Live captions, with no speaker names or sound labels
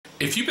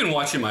If you've been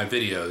watching my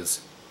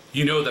videos,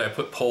 you know that I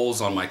put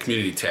polls on my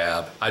community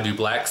tab. I do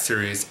Black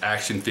Series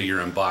action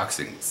figure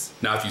unboxings.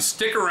 Now if you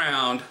stick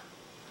around,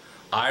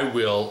 I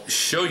will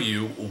show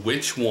you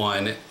which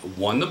one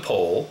won the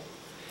poll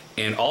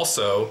and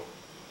also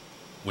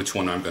which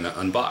one I'm going to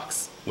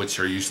unbox, which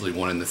are usually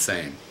one and the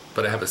same.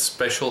 But I have a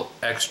special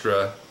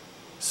extra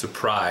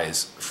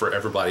surprise for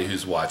everybody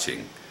who's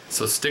watching.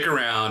 So stick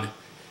around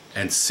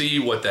and see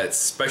what that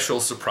special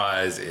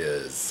surprise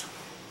is.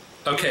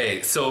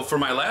 Okay, so for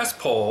my last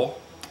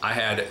poll, I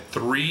had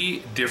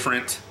 3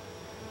 different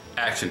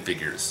action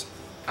figures.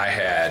 I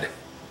had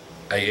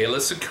Aayla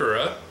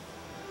Secura,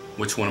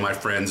 which one of my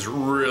friends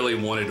really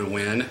wanted to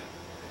win.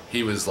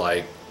 He was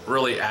like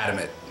really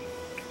adamant.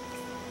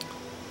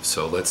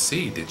 So let's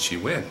see, did she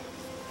win?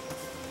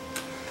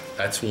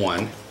 That's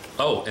one.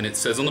 Oh, and it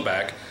says on the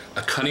back,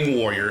 a cunning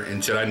warrior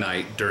and Jedi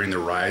Knight during the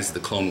rise of the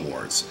Clone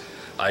Wars.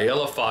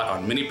 Aayla fought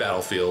on many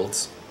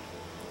battlefields,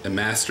 a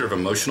master of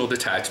emotional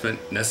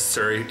detachment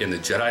necessary in the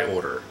Jedi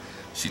Order.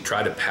 She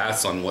tried to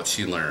pass on what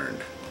she learned.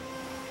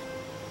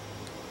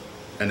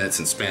 And that's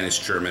in Spanish,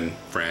 German,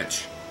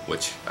 French,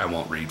 which I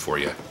won't read for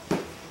you.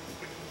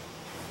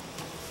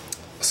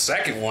 The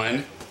second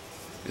one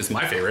is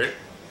my favorite.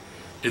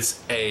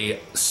 It's a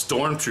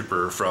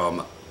stormtrooper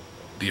from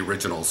the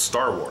original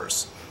Star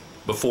Wars,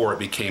 before it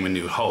became A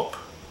New Hope.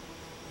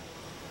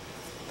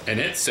 And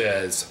it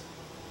says,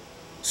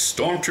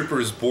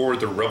 stormtroopers board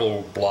the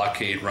rebel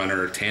blockade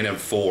runner Tantive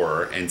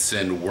 4 and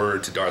send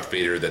word to Darth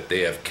Vader that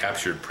they have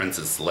captured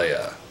Princess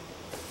Leia.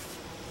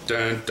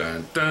 Dun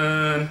dun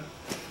dun.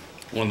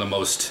 One of the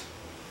most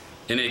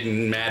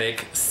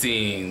enigmatic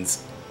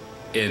scenes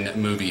in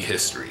movie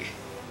history,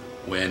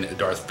 when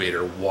Darth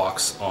Vader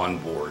walks on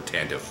board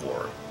Tantive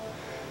 4.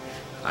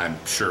 I'm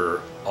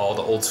sure all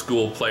the old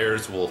school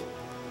players will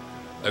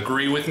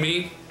agree with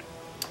me,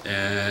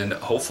 and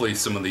hopefully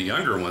some of the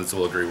younger ones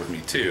will agree with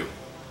me too.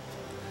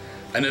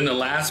 And then the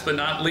last but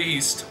not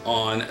least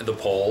on the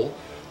poll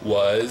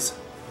was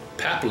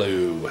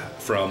Paploo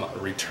from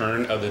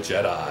Return of the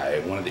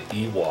Jedi, one of the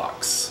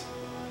Ewoks.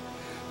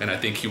 And I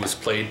think he was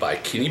played by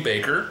Kenny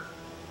Baker,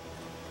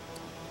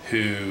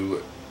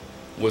 who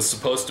was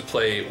supposed to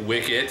play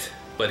Wicket,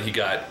 but he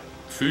got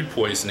food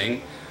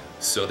poisoning,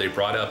 so they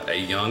brought up a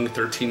young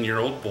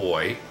 13-year-old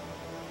boy.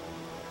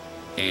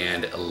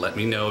 And let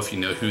me know if you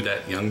know who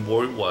that young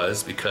boy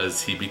was,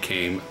 because he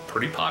became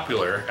pretty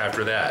popular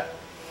after that.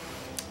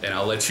 And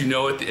I'll let you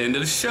know at the end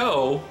of the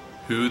show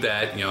who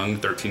that young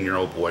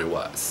 13-year-old boy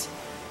was.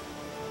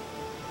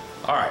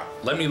 Alright,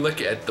 let me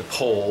look at the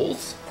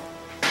polls.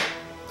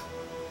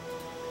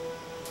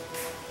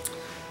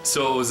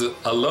 So it was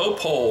a low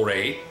poll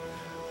rate,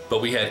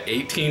 but we had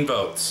 18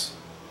 votes.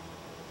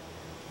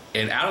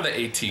 And out of the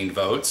 18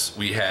 votes,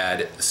 we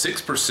had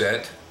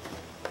 6%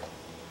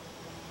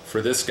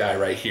 for this guy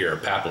right here,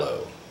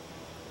 Paploo.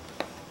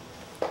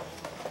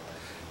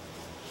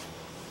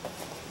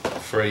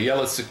 For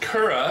Aayla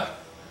Secura,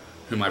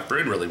 who my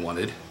friend really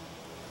wanted,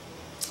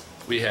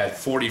 we had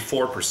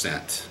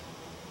 44%.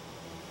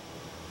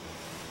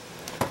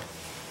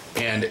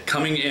 And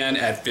coming in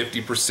at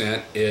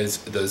 50% is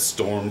the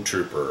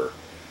Stormtrooper.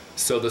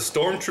 So the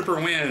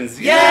Stormtrooper wins.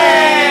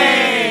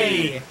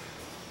 Yay!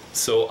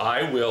 So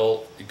I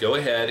will go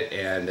ahead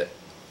and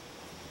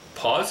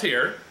pause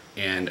here,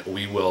 and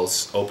we will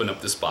open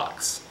up this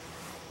box.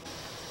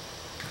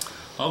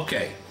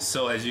 Okay,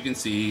 so as you can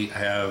see, I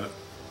have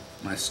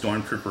my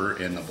Stormtrooper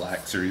in the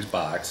Black Series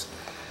box.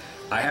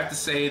 I have to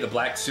say the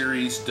Black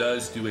Series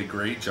does do a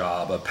great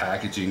job of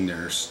packaging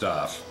their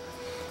stuff.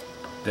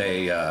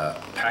 They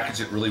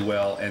package it really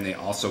well, and they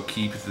also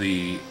keep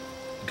the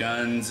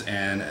guns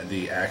and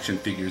the action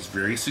figures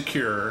very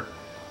secure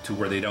to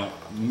where they don't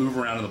move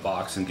around in the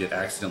box and get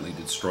accidentally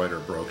destroyed or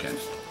broken.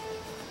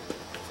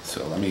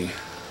 So let me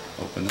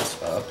open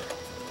this up.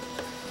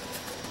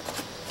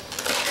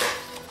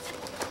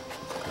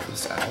 Pull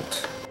this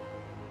out.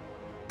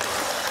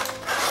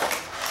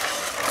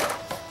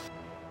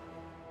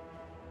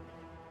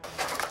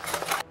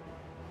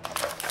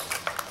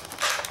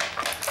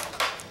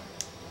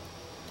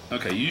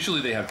 Okay,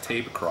 usually they have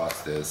tape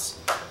across this,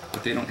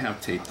 but they don't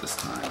have tape this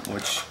time,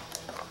 which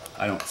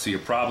I don't see a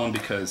problem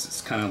because it's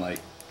kind of like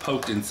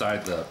poked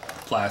inside the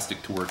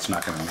plastic to where it's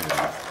not going to move.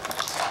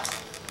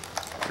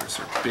 There's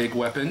our big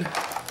weapon.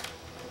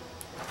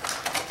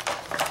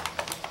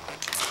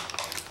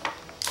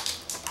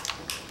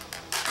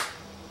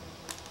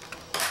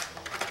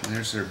 And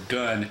there's their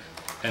gun,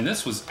 and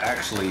this was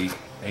actually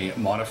a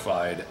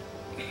modified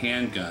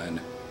handgun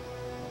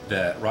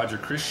that Roger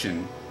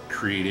Christian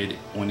created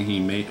when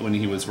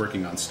he was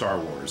working on Star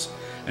Wars,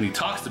 and he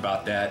talks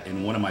about that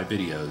in one of my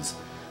videos,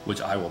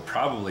 which I will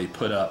probably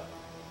put up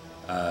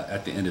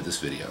at the end of this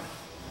video.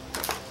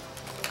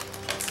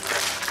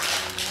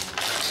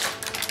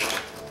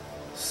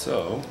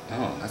 So,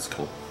 oh, that's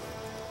cool.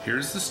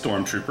 Here's the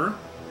Stormtrooper.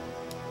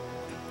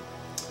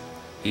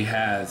 He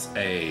has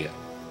a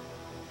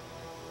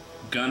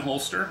gun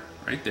holster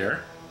right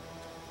there.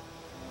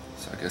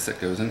 So I guess that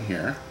goes in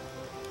here.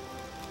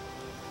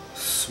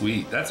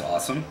 Sweet, that's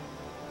awesome.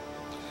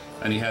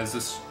 And he has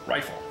this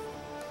rifle.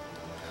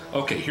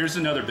 Okay, here's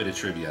another bit of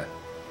trivia.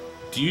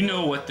 Do you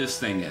know what this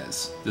thing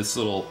is? This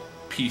little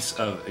piece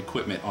of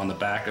equipment on the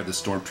back of the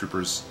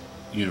Stormtrooper's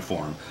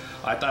uniform.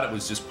 I thought it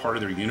was just part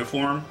of their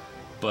uniform,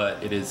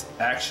 but it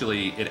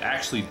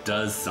actually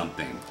does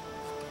something.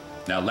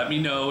 Now let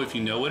me know if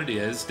you know what it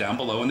is down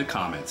below in the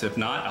comments. If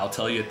not, I'll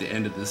tell you at the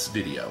end of this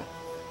video.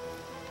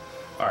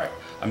 All right,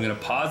 I'm gonna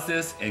pause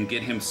this and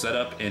get him set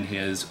up in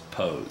his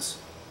pose.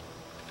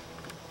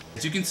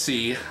 As you can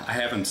see, I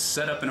have him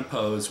set up in a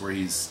pose where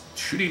he's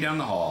shooting down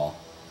the hall.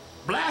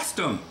 Blast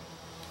him!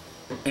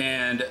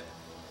 And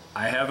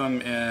I have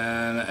him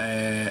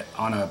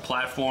on a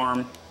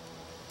platform,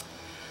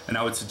 and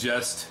I would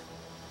suggest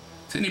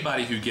to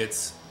anybody who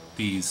gets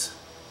these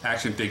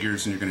action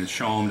figures and you're going to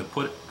show them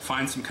to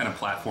find some kind of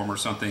platform or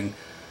something.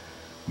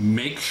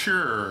 Make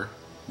sure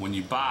when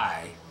you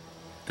buy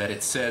that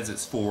it says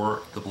it's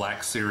for the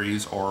Black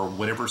Series or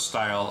whatever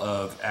style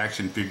of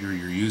action figure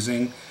you're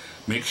using.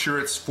 Make sure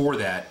it's for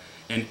that,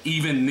 and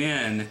even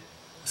then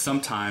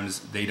sometimes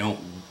they don't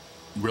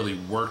really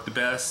work the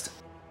best.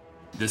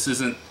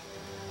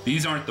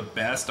 These aren't the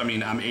best. I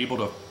mean, I'm able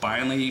to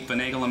finally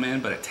finagle them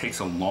in, but it takes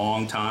a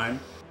long time.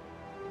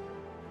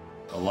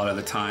 A lot of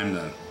the time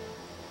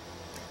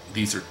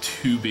these are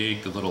too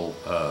big. The little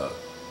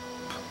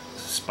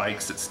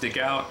spikes that stick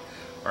out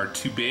are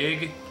too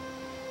big,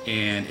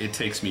 and it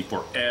takes me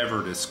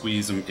forever to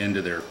squeeze them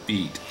into their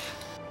feet.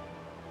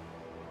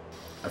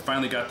 I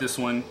finally got this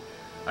one.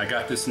 I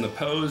got this in the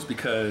pose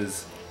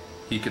because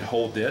he could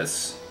hold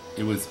this.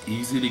 It was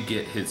easy to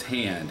get his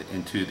hand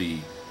into the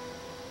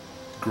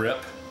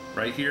grip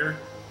right here,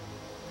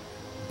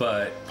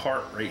 but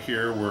part right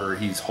here where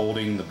he's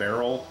holding the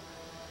barrel,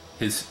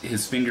 his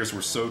fingers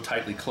were so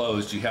tightly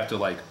closed, you have to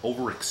like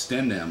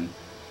overextend them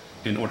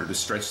in order to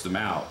stretch them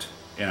out.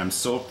 And I'm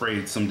so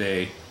afraid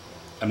someday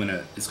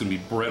it's gonna be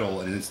brittle,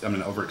 and I'm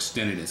gonna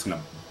overextend it. It's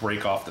gonna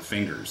break off the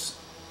fingers.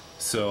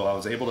 So I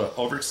was able to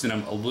overextend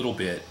them a little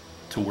bit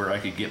to where I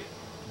could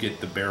get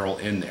the barrel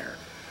in there.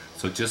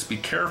 So just be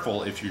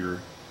careful if you're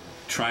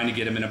trying to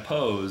get him in a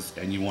pose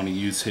and you want to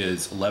use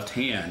his left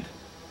hand,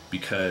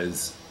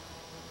 because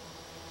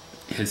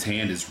his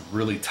hand is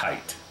really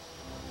tight.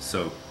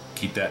 So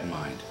keep that in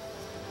mind.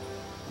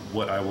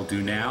 What I will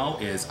do now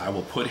is I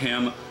will put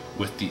him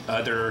with the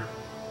other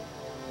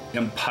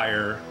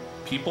Empire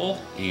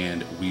people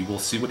and we will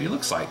see what he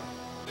looks like.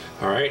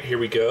 All right, here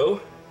we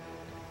go.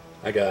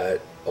 I got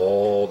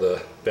all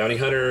the bounty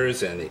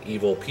hunters and the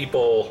evil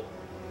people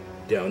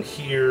down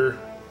here.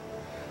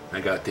 I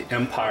got the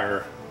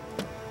Empire,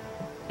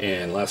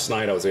 and last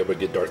night I was able to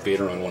get Darth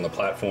Vader on one of the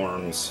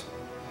platforms.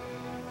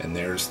 And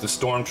there's the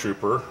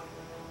Stormtrooper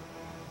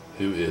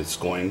who is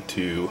going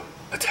to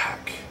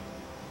attack.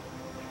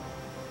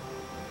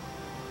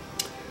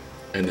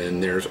 And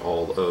then there's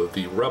all of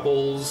the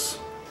rebels,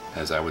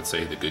 as I would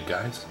say, the good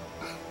guys.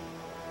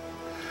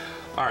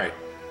 All right,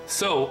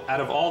 so out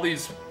of all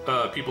these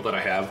people that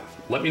I have,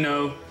 let me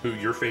know who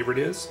your favorite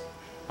is.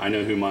 I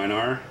know who mine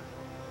are,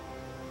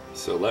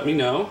 so let me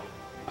know.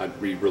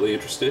 I'd be really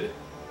interested.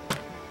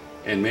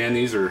 And man,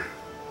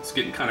 it's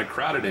getting kind of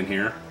crowded in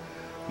here.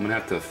 I'm gonna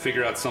have to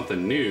figure out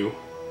something new.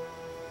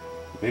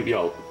 Maybe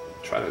I'll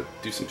try to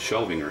do some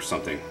shelving or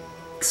something.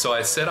 So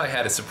I said I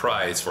had a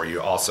surprise for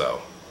you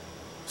also.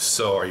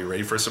 So are you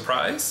ready for a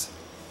surprise?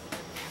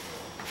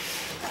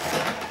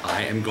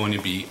 I am going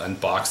to be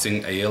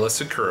unboxing Aayla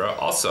Secura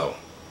also.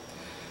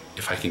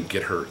 If I can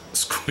get her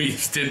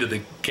squeezed into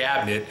the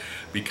cabinet,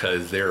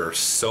 because there are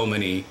so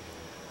many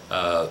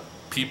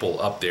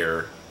people up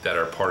there that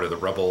are part of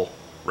the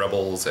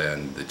rebels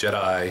and the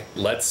Jedi.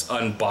 Let's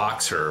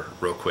unbox her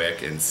real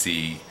quick and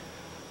see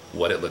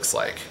what it looks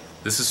like.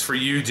 This is for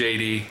you,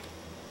 JD.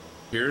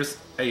 Here's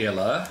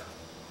Aayla,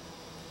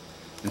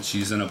 and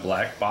she's in a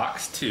black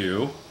box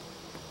too.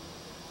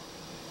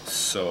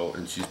 So,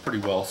 and she's pretty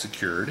well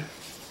secured.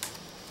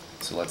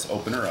 So let's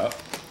open her up.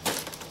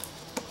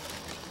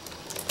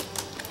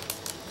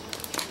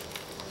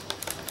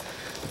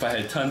 If I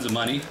had tons of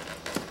money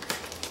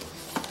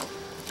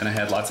and I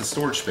had lots of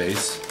storage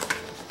space,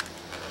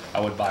 I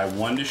would buy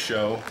one to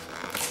show,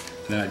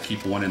 and then I'd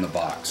keep one in the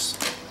box.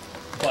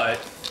 But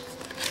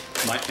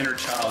my inner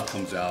child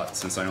comes out,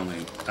 since I don't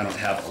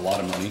have a lot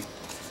of money.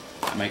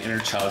 My inner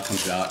child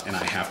comes out and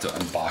I have to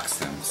unbox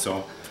them.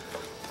 So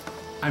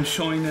I'm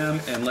showing them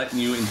and letting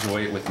you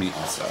enjoy it with me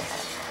also.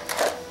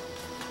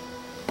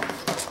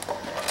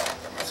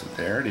 So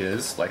there it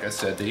is. Like I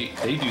said,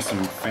 they do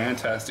some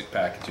fantastic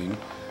packaging.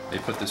 They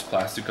put this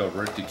plastic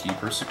over it to keep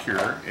her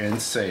secure and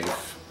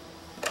safe.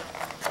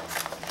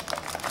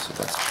 So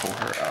let's pull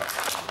her out.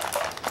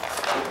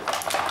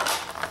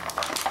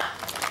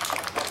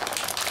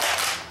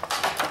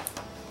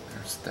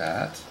 There's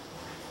that.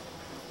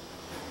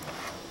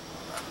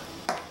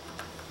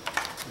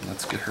 And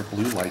let's get her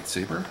blue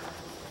lightsaber.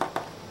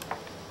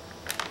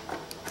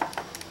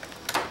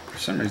 For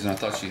some reason I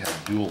thought she had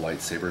dual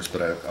lightsabers,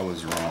 but I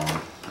was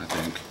wrong, I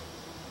think.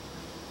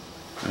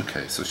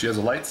 Okay, so she has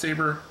a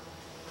lightsaber.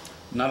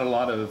 Not a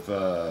lot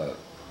of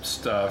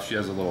stuff. She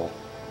has a little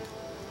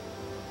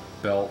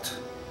belt,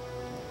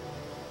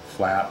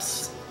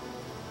 flaps,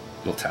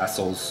 little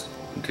tassels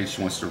in case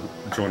she wants to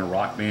join a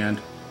rock band,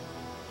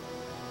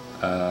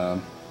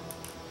 and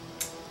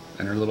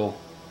her little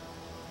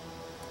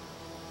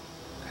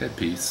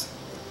headpiece.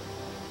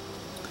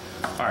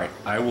 Alright,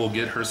 I will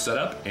get her set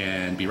up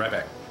and be right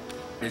back.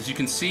 As you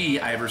can see,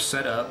 I have her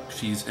set up.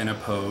 She's in a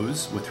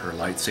pose with her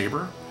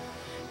lightsaber.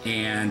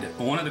 And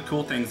one of the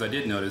cool things I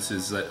did notice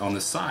is that on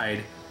the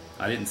side,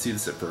 I didn't see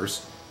this at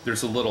first,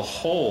 there's a little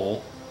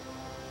hole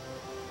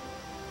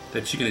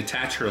that you can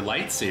attach her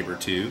lightsaber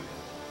to,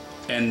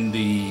 and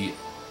the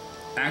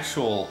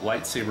actual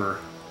lightsaber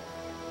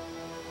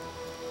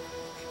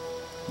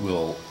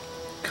will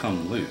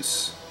come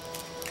loose.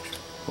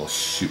 Well,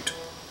 shoot.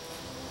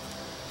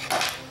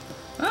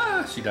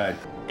 Ah, she died.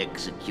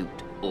 Execute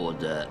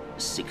Order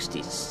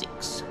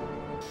 66.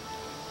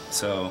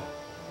 So,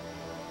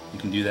 you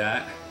can do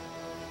that.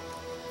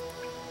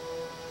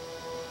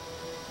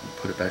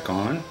 Put it back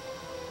on.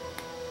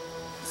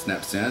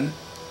 Snaps in.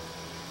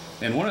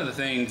 And one of the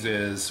things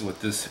is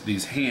with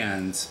these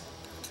hands,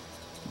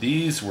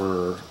 these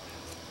were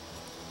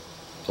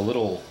a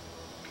little,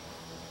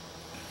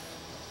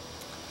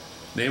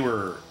 they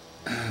were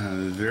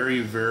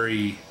very,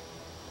 very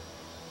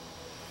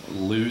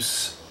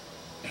loose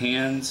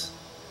hands,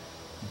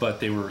 but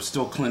they were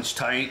still clenched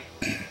tight.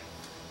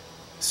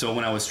 So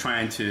when I was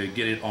trying to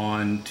get it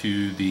on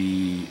to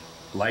the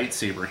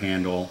lightsaber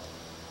handle,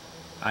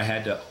 I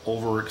had to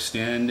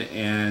overextend,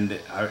 and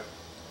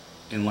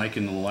in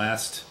the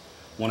last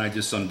one I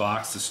just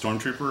unboxed, the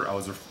Stormtrooper, I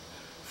was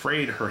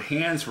afraid her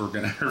fingers were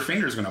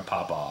gonna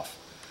pop off,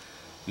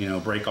 you know,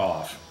 break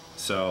off.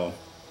 So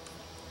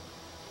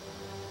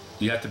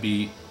you have to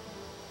be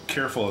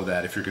careful of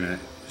that if you're gonna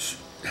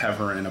have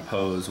her in a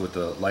pose with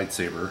a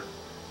lightsaber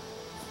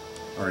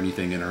or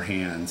anything in her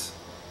hands.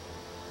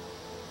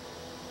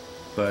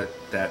 But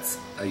that's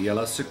a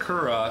yellow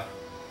Sakura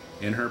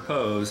in her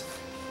pose,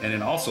 and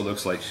it also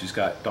looks like she's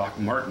got Doc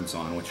Martens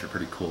on, which are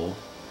pretty cool.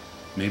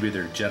 Maybe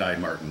they're Jedi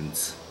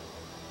Martens.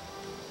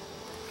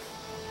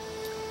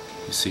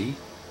 You see?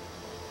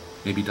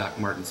 Maybe Doc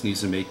Martens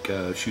needs to make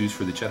shoes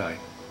for the Jedi.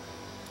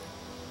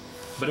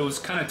 But it was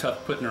kind of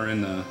tough putting her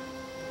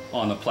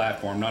on the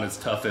platform, not as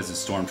tough as the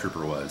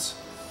Stormtrooper was.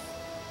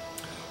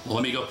 Well,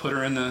 let me go put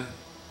her in the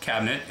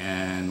cabinet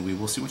and we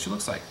will see what she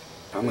looks like.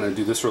 I'm going to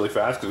do this really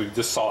fast because we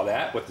just saw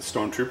that with the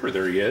Stormtrooper.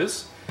 There he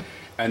is.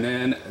 And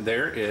then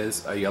there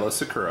is a yellow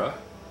Sakura.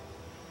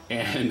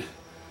 And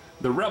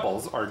the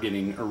Rebels are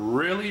getting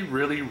really,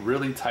 really,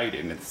 really tight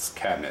in this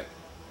cabinet.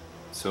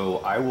 So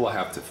I will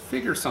have to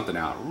figure something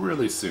out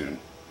really soon.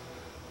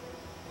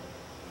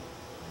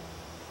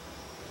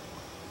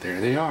 There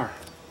they are.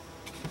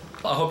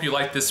 I hope you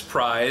like this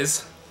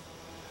prize.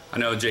 I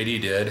know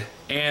JD did.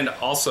 And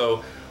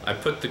also, I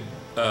put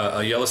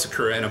a yellow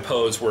Sakura in a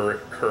pose where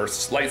her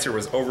lightsaber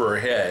was over her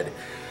head.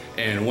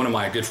 And one of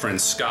my good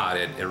friends, Scott,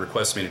 had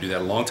requested me to do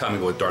that a long time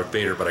ago with Darth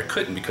Vader, but I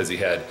couldn't because he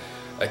had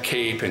a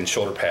cape and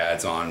shoulder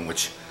pads on,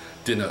 which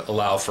didn't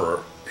allow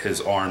for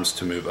his arms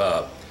to move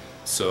up.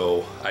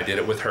 So I did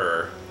it with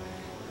her.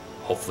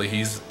 Hopefully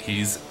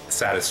he's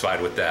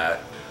satisfied with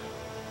that.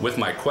 With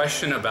my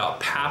question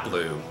about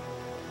Paploo,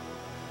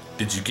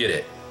 did you get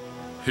it?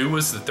 Who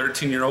was the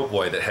 13-year-old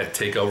boy that had to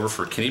take over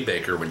for Kenny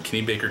Baker when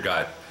Kenny Baker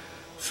got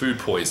food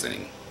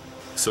poisoning?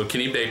 So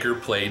Kenny Baker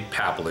played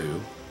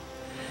Paploo,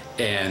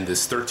 and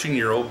this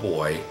 13-year-old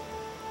boy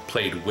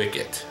played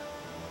Wicket.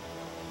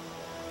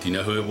 Do you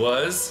know who it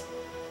was?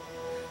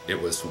 It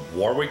was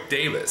Warwick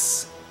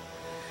Davis,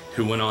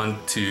 who went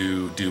on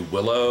to do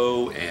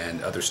Willow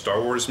and other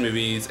Star Wars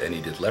movies, and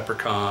he did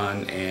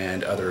Leprechaun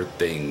and other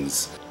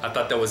things. I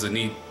thought that was a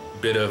neat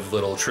bit of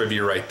little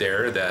trivia right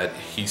there, that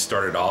he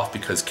started off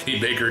because Kenny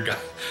Baker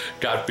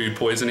got food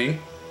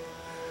poisoning.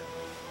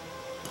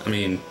 I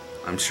mean,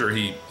 I'm sure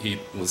he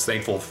was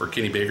thankful for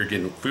Kenny Baker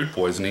getting food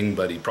poisoning,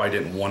 but he probably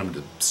didn't want him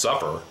to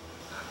suffer.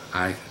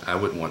 I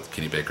wouldn't want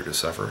Kenny Baker to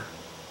suffer.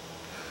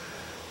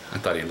 I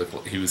thought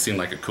he seemed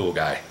like a cool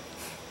guy.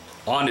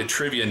 On to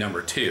trivia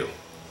number 2.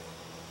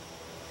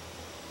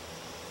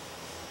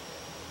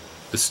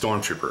 The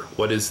Stormtrooper.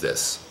 What is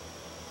this?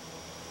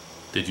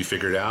 Did you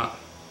figure it out?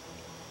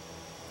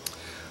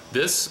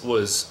 This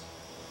was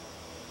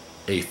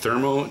a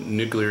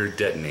thermonuclear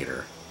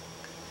detonator.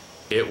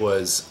 It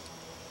was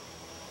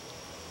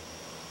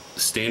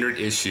standard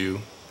issue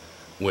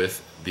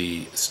with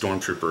the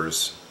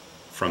Stormtroopers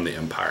from the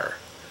Empire.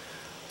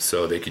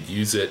 So they could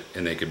use it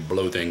and they could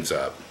blow things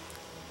up.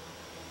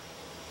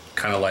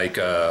 Kind of like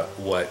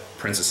what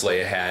Princess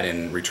Leia had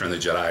in Return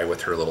of the Jedi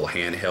with her little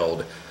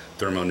handheld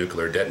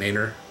thermonuclear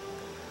detonator.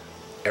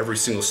 Every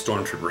single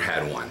Stormtrooper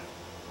had one.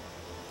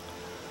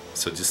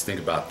 So just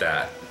think about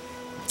that.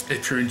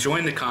 If you're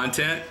enjoying the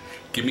content,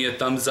 give me a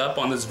thumbs up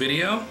on this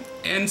video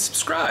and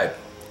subscribe.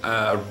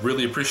 I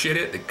really appreciate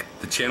it.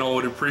 The channel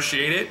would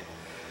appreciate it.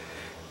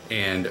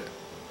 And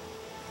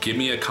give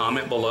me a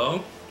comment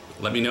below.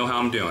 Let me know how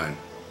I'm doing.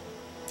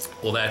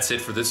 Well, that's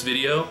it for this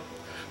video.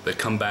 But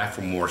come back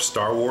for more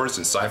Star Wars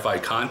and sci-fi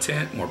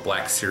content, more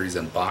Black Series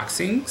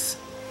unboxings.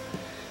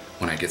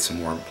 when I get some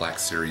more Black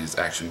Series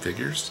action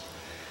figures.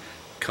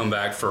 Come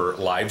back for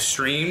live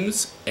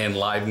streams and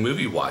live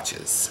movie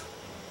watches.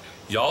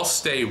 Y'all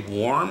stay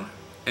warm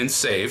and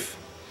safe.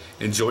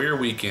 Enjoy your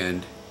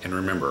weekend, and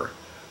remember,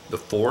 the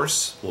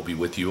Force will be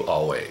with you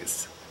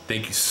always.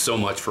 Thank you so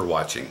much for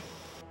watching.